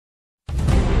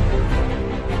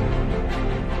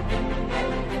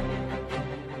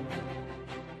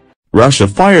Russia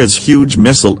fires huge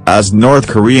missile as North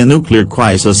Korea nuclear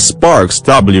crisis sparks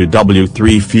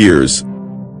WW3 fears.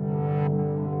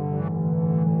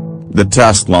 The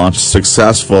test launch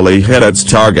successfully hit its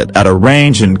target at a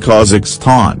range in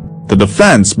Kazakhstan, the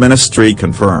defense ministry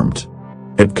confirmed.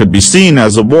 It could be seen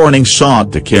as a warning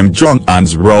shot to Kim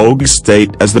Jong-un's rogue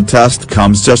state as the test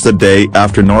comes just a day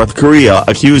after North Korea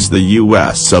accused the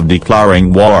US of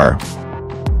declaring war.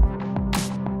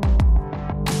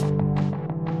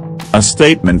 A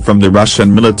statement from the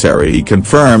Russian military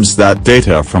confirms that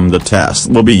data from the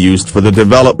test will be used for the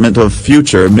development of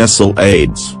future missile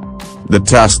aids. The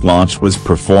test launch was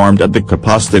performed at the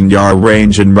Kapustin Yar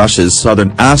range in Russia's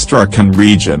southern Astrakhan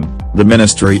region, the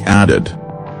ministry added.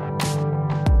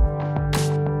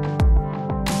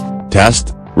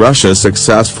 Test: Russia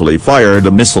successfully fired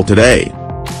a missile today.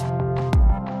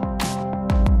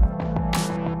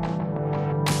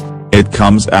 It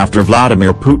comes after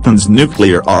Vladimir Putin's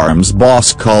nuclear arms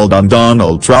boss called on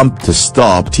Donald Trump to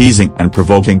stop teasing and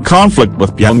provoking conflict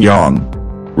with Pyongyang.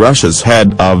 Russia's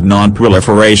head of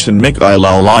non-proliferation Mikhail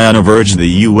Ulyanov urged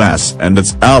the US and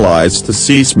its allies to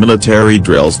cease military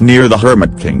drills near the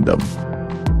Hermit Kingdom.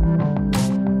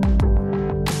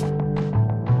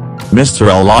 Mr.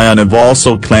 Ulyanov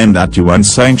also claimed that UN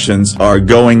sanctions are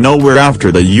going nowhere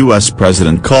after the US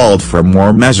president called for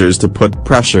more measures to put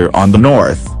pressure on the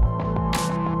North.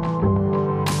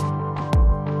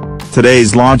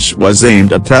 Today's launch was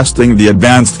aimed at testing the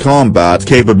advanced combat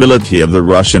capability of the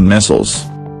Russian missiles.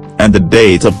 And the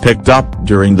data picked up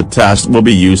during the test will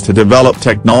be used to develop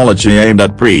technology aimed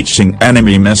at breaching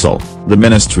enemy missile, the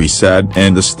ministry said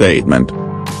in the statement.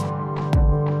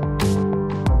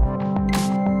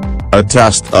 A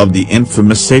test of the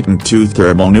infamous Satan II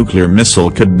thermonuclear missile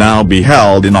could now be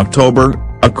held in October,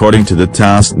 according to the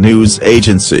TASS news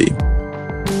agency.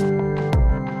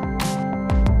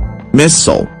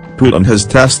 Missile: Putin has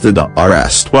tested a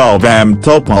RS-12M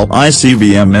Topol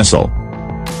ICBM missile.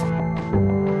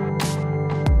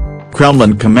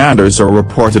 Kremlin commanders are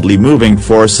reportedly moving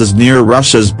forces near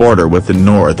Russia's border with the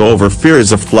north over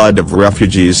fears a flood of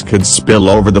refugees could spill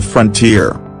over the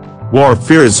frontier. War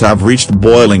fears have reached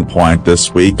boiling point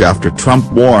this week after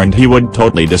Trump warned he would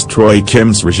totally destroy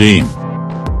Kim's regime.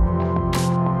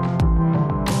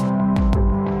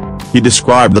 He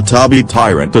described the tubby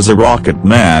tyrant as a rocket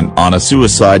man on a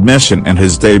suicide mission in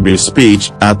his debut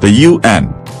speech at the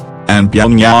UN. And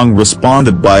Pyongyang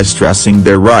responded by stressing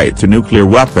their right to nuclear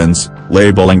weapons,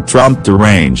 labeling Trump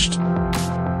deranged.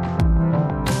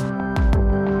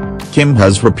 Kim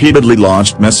has repeatedly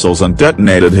launched missiles and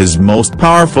detonated his most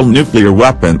powerful nuclear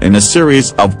weapon in a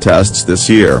series of tests this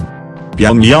year.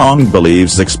 Pyongyang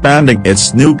believes expanding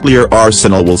its nuclear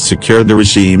arsenal will secure the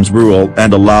regime's rule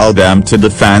and allow them to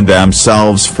defend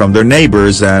themselves from their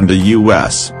neighbors and the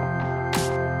US.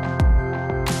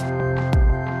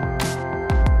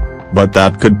 But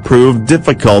that could prove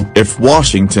difficult if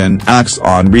Washington acts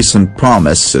on recent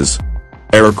promises.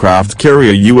 Aircraft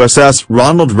carrier USS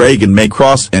Ronald Reagan may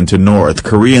cross into North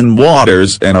Korean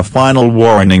waters in a final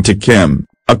warning to Kim,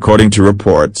 according to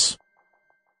reports.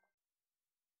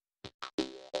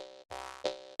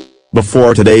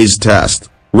 Before today's test,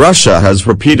 Russia has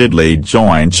repeatedly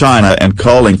joined China in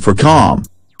calling for calm.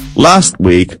 Last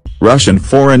week, Russian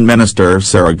Foreign Minister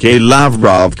Sergei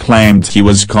Lavrov claimed he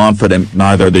was confident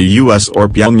neither the US or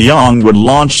Pyongyang would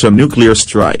launch a nuclear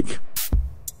strike.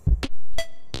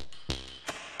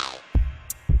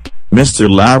 Mr.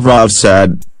 Lavrov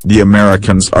said, "The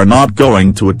Americans are not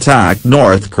going to attack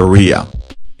North Korea.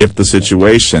 If the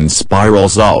situation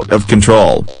spirals out of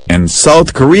control, in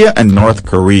South Korea and North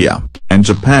Korea, and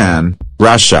Japan,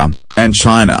 Russia, and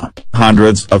China,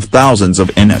 hundreds of thousands of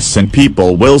innocent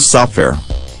people will suffer."